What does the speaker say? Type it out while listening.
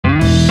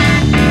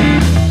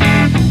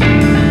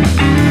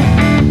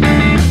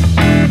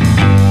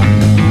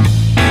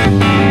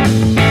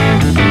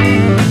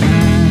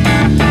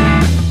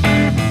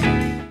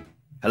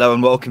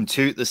and welcome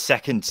to the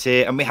second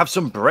tier. And we have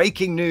some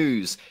breaking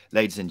news,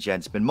 ladies and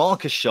gentlemen.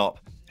 Markus Schopp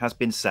has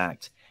been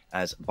sacked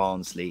as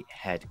Barnsley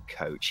head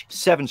coach.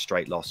 7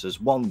 straight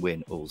losses, 1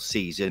 win all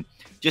season.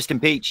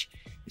 Justin Peach,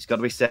 it's got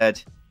to be said,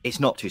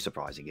 it's not too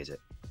surprising, is it?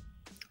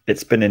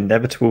 It's been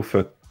inevitable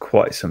for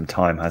quite some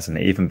time, hasn't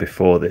it? Even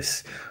before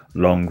this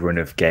long run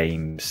of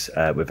games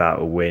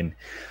without a win,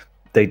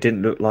 they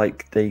didn't look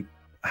like they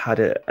had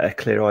a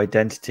clear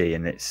identity.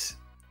 And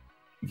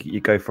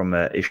you go from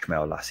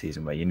Ishmael last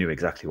season where you knew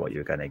exactly what you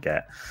were going to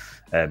get.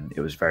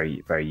 It was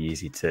very, very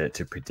easy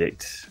to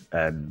predict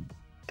the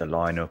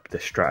lineup, the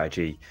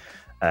strategy,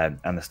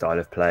 and the style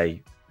of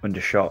play. Under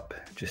Schopp,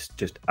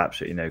 just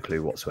absolutely no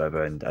clue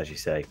whatsoever. And as you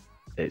say,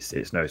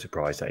 it's no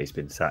surprise that he's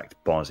been sacked.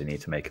 Barnsley need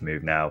to make a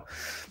move now.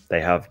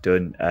 They have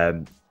done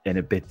in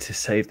a bid to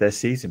save their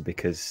season,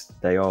 because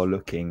they are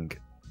looking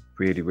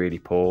really, really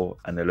poor,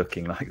 and they're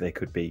looking like they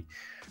could be,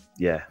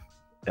 on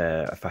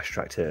a fast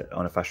track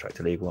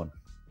to League One.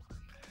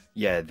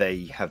 Yeah,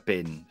 they have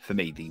been, for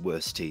me, the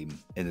worst team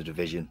in the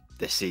division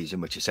this season,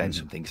 which is saying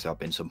something, because there have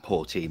been some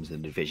poor teams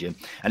in the division.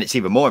 And it's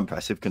even more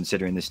impressive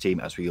considering this team,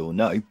 as we all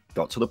know,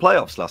 got to the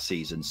playoffs last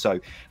season.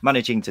 So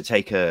managing to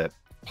take a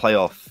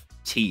playoff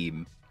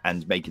team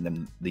and making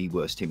them the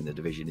worst team in the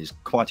division is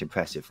quite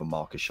impressive from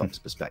Markus Schopp's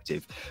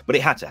perspective. But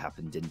it had to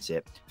happen, didn't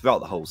it?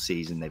 Throughout the whole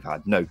season, they've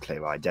had no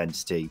clear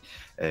identity.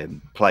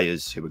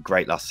 Players who were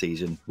great last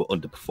season were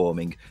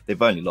underperforming. They've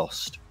only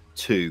lost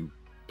 2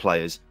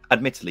 players,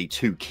 admittedly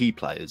 2 key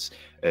players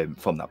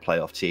from that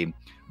playoff team,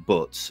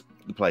 but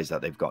the players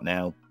that they've got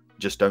now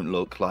just don't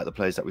look like the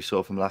players that we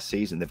saw from last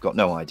season. They've got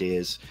no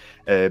ideas,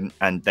 and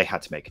they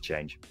had to make a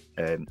change.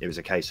 It was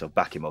a case of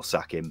back him or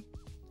sack him,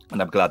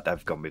 and I'm glad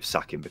they've gone with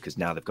sack him, because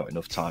now they've got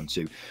enough time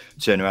to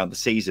turn around the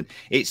season.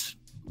 It's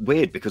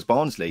weird because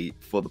Barnsley,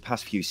 for the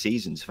past few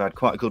seasons, have had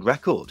quite a good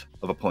record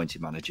of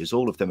appointed managers.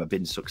 All of them have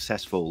been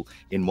successful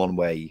in one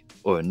way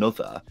or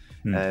another.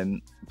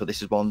 But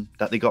this is one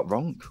that they got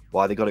wrong.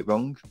 Why they got it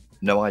wrong,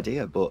 no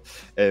idea. But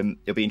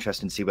it'll be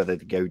interesting to see whether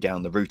they go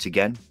down the route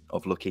again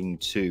of looking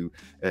to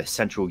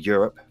Central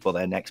Europe for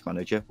their next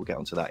manager. We'll get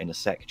onto that in a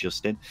sec,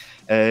 Justin.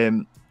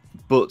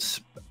 But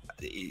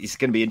it's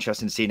going to be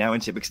interesting to see now,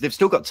 isn't it? Because they've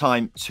still got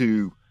time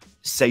to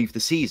save the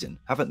season,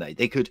 haven't they?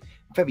 They could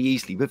very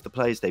easily, with the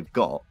players they've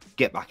got,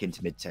 get back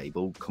into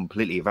mid-table,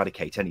 completely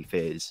eradicate any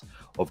fears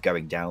of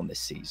going down this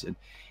season.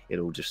 It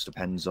all just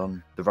depends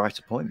on the right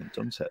appointment,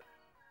 doesn't it?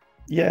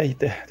 Yeah,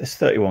 there's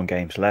 31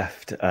 games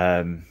left.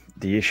 The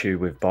issue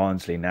with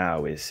Barnsley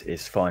now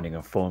is finding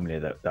a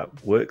formula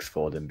that works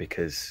for them,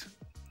 because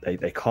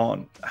they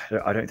can't.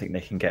 I don't think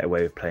they can get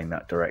away with playing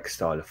that direct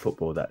style of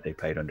football that they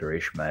played under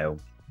Ishmael,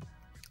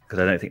 because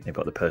I don't think they've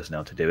got the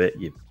personnel to do it.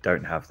 You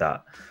don't have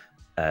that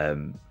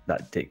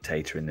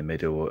dictator in the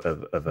middle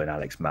of an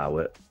Alex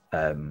Mowat,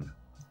 and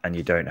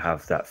you don't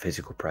have that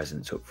physical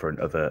presence up front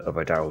of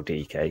a Daryl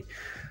DK.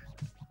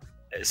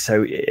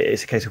 So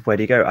it's a case of where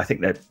do you go? I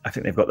think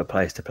they've got the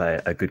players to play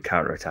a good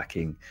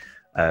counter-attacking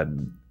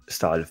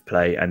style of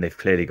play, and they've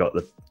clearly got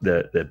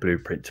the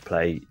blueprint to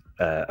play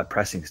a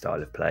pressing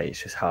style of play.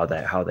 It's just how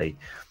they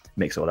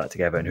mix all that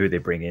together and who they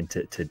bring in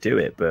to do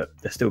it. But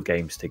there's still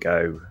games to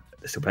go.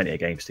 There's still plenty of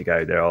games to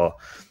go. There are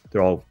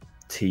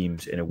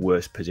teams in a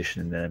worse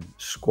position than them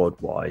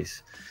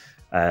squad-wise.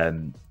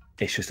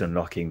 It's just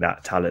unlocking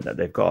that talent that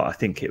they've got. I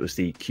think it was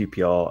the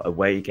QPR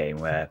away game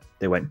where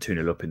they went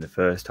 2-0 up in the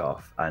first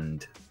half,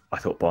 and I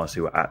thought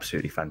Barnsley were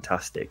absolutely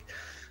fantastic.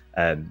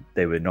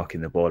 They were knocking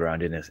the ball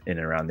around in and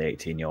around the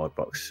 18-yard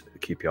box,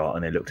 QPR,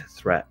 and they looked a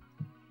threat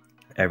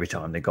every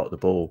time they got the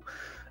ball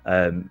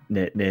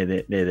near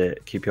the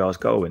QPR's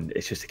goal. And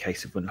it's just a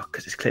case of unlock,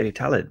 because it's clearly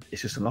talent.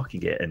 It's just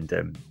unlocking it, and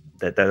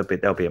there'll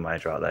be a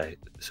manager out there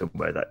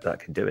somewhere that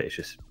can do it. It's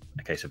just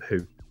a case of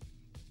who.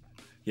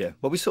 Yeah,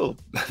 well, we saw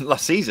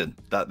last season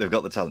that they've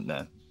got the talent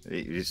now.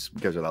 It just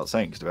goes without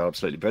saying, because they were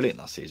absolutely brilliant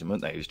last season,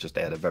 weren't they? It was just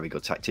they had a very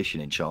good tactician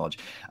in charge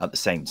at the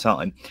same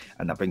time.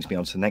 And that brings me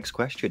on to the next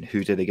question.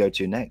 Who do they go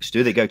to next?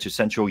 Do they go to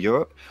Central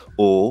Europe,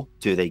 or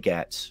do they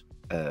get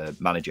a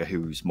manager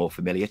who's more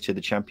familiar to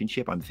the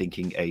Championship? I'm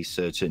thinking a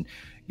certain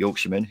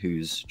Yorkshireman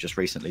who's just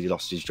recently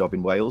lost his job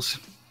in Wales.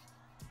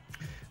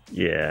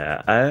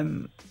 Yeah,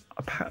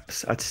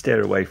 perhaps I'd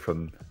steer away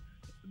from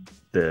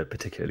the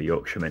particular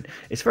Yorkshireman.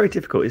 It's very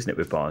difficult, isn't it,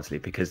 with Barnsley,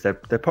 because they're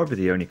probably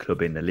the only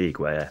club in the league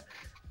where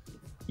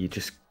you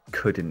just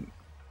couldn't.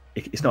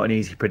 It's not an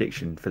easy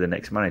prediction for the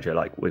next manager.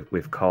 Like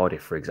with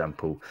Cardiff, for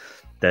example,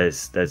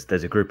 there's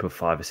a group of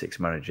 5 or 6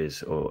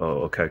 managers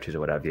or coaches or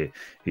whatever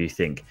who you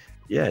think,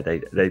 yeah, they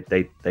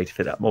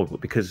fit that mold. But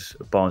because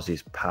of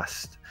Barnsley's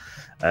past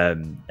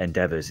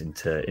endeavours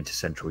into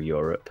Central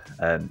Europe,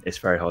 it's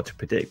very hard to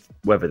predict.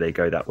 Whether they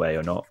go that way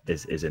or not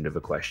is another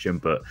question.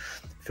 But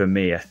for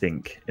me, I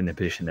think in the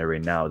position they're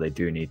in now, they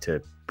do need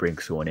to bring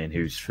someone in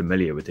who's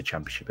familiar with the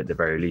Championship at the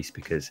very least,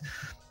 because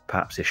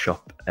perhaps his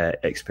Schopp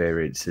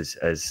experience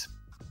has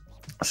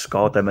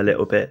scarred them a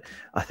little bit.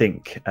 I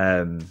think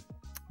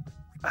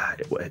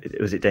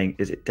Was it Dane?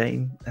 Is it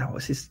Dane? Oh,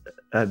 what's his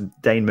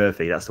Dane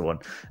Murphy? That's the one.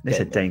 They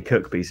said Dane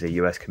Cook, but he's a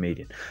US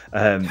comedian.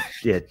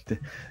 Yeah,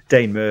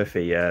 Dane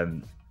Murphy.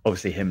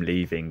 Obviously, him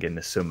leaving in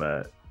the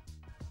summer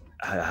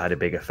had a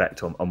big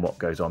effect on what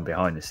goes on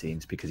behind the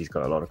scenes, because he's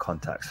got a lot of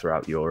contacts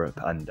throughout Europe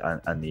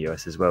and the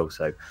US as well.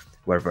 So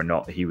whether or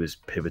not he was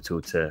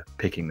pivotal to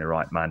picking the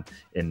right man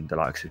in the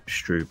likes of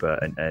Struber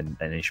and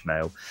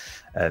Ishmael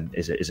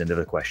is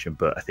another question.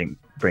 But I think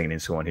bringing in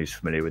someone who's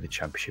familiar with the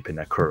Championship in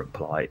their current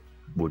plight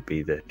would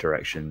be the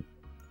direction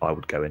I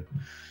would go in.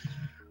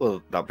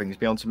 Well, that brings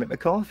me on to Mick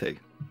McCarthy.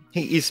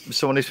 He is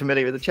someone who's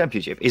familiar with the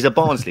Championship. He's a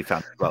Barnsley fan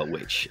as well,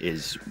 which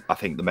is, I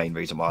think, the main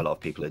reason why a lot of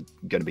people are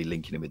going to be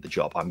linking him with the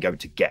job. I'm going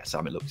to guess, I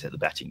haven't looked at the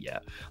betting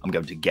yet, I'm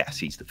going to guess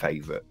he's the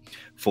favourite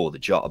for the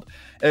job.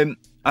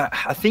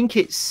 I think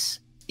it's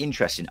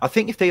interesting. I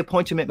think if they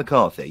appointed Mick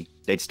McCarthy,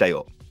 they'd stay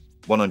up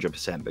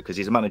 100%, because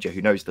he's a manager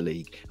who knows the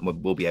league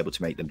and will be able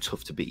to make them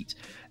tough to beat.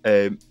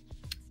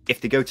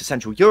 If they go to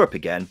Central Europe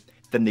again,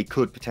 then they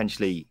could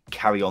potentially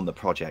carry on the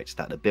projects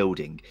that they're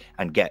building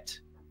and get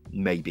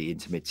maybe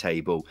into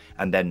mid-table,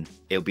 and then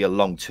it'll be a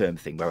long-term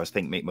thing, whereas I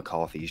think Mick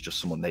McCarthy is just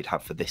someone they'd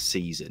have for this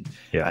season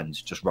and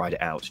just ride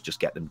it out, just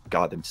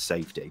guide them to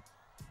safety.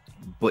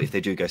 But if they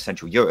do go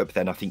Central Europe,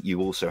 then I think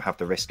you also have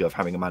the risk of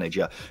having a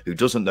manager who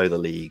doesn't know the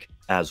league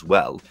as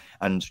well,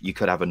 and you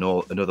could have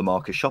another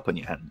Markus Schopp on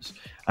your hands,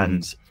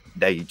 and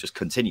they just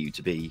continue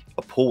to be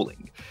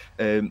appalling.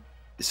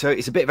 So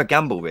it's a bit of a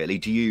gamble, really.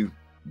 Do you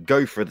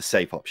go for the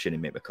safe option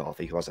in Mick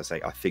McCarthy, who, as I say,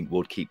 I think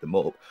would keep them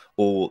up,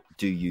 or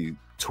do you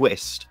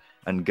twist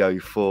and go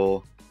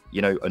for,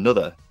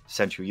 another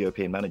Central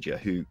European manager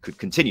who could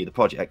continue the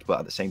project, but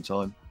at the same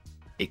time,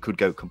 it could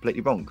go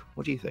completely wrong?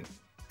 What do you think?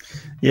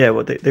 Yeah,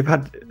 well, they've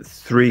had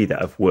 3 that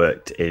have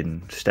worked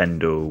in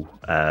Stendhal,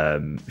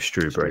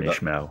 Struber and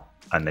Ishmael,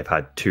 and they've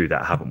had 2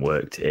 that haven't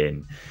worked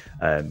in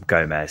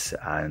Gomez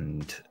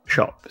and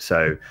Schopp.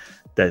 So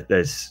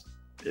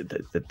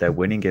they're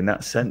winning in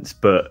that sense.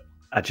 But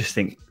I just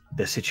think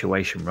the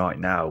situation right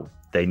now,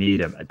 they need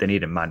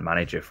a man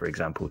manager, for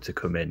example, to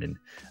come in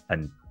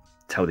and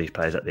tell these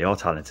players that they are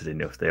talented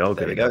enough, they are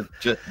good enough.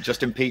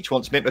 Justin Peach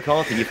wants Mick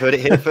McCarthy. You've heard it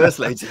here first,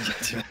 ladies and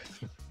gentlemen.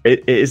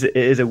 It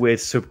is a weird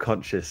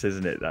subconscious,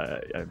 isn't it,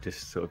 that I'm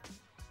just sort of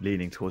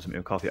leaning towards Mick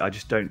McCarthy. I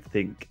just don't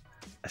think,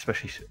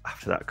 especially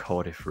after that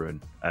Cardiff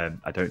run,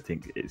 I don't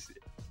think it's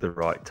the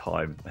right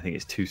time. I think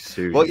it's too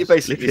soon. What you're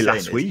basically saying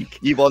last week,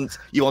 you want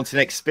an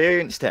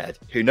experienced head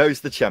who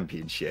knows the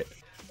Championship,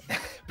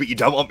 but you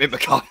don't want Mick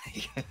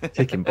McCarthy.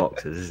 Ticking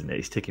boxes, isn't it?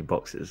 He's ticking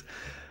boxes.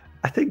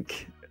 I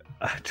think.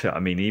 I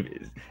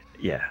mean,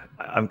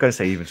 I'm going to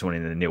say even someone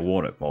in the Neil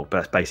Warnock mold, but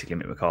that's basically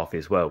Mick McCarthy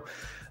as well.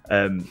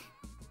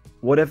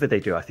 Whatever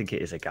they do, I think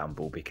it is a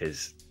gamble,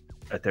 because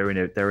they're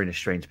in a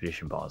strange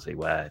position, Barnsley,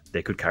 where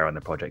they could carry on the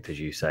project, as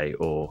you say,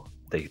 or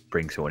they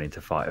bring someone in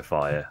to fight a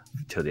fire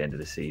till the end of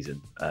the season.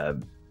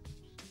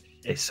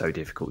 It's so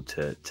difficult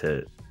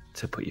to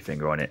put your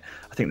finger on it.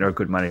 I think there are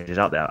good managers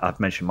out there. I've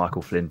mentioned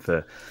Michael Flynn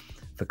for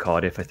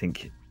Cardiff. I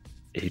think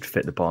he'd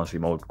fit the Barnsley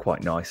mould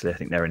quite nicely. I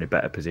think they're in a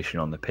better position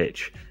on the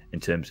pitch in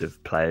terms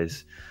of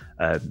players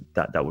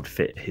that would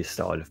fit his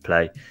style of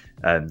play.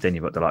 Then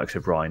you've got the likes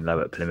of Ryan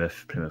Lowe at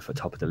Plymouth at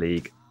top of the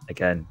league.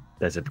 Again,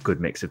 there's a good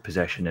mix of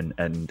possession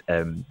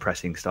and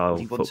pressing style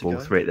football,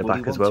 3 at the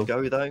back as well.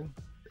 Go though,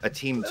 a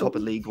team top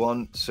of League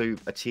One, so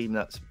a team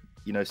that's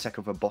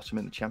second from bottom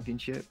in the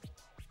Championship.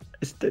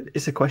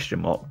 It's a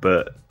question mark,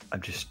 but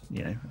I'm just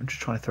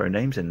trying to throw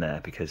names in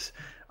there, because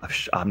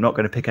I'm not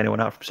going to pick anyone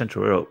out from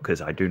Central Europe,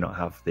 because I do not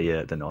have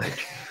the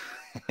knowledge.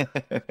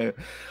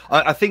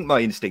 I think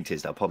my instinct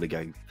is they'll probably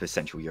go for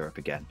Central Europe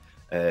again,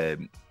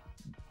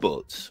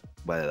 but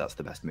whether that's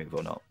the best move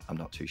or not, I'm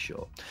not too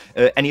sure.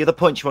 Any other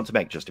points you want to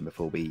make, Justin,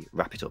 before we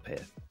wrap it up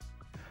here?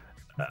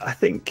 I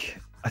think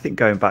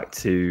going back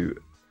to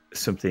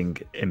something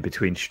in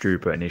between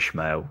Struber and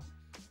Ishmael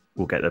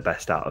will get the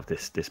best out of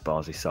this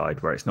Barnsley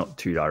side, where it's not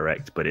too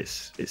direct, but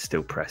it's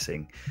still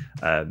pressing.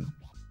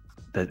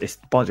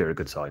 Barnsley are a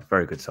good side,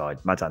 very good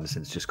side. Mads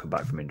Andersen's just come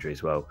back from injury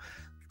as well.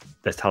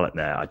 There's talent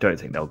there. I don't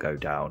think they'll go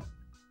down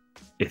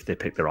if they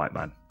pick the right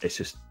man. It's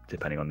just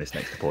depending on this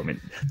next appointment.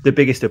 The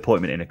biggest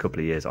appointment in a couple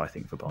of years, I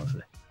think, for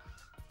Barnsley.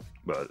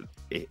 Well,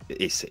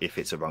 if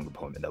it's a wrong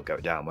appointment, they'll go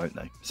down, won't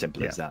they?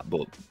 Simple as that.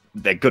 But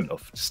they're good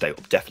enough to stay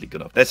up. Definitely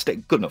good enough. They're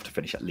good enough to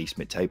finish at least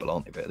mid-table,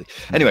 aren't they? Really.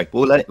 Anyway,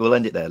 we'll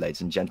end it there,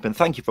 ladies and gentlemen.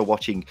 Thank you for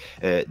watching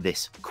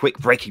this quick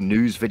breaking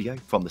news video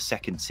from the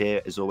second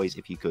tier. As always,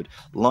 if you could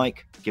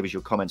give us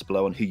your comments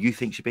below on who you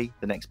think should be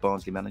the next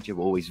Barnsley manager.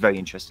 We're always very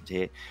interested to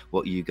hear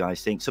what you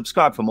guys think.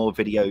 Subscribe for more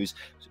videos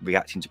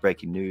reacting to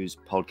breaking news,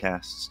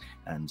 podcasts,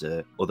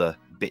 and other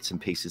bits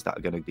and pieces that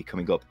are going to be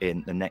coming up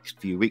in the next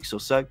few weeks or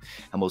so.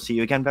 And we'll see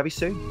you again very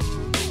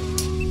soon.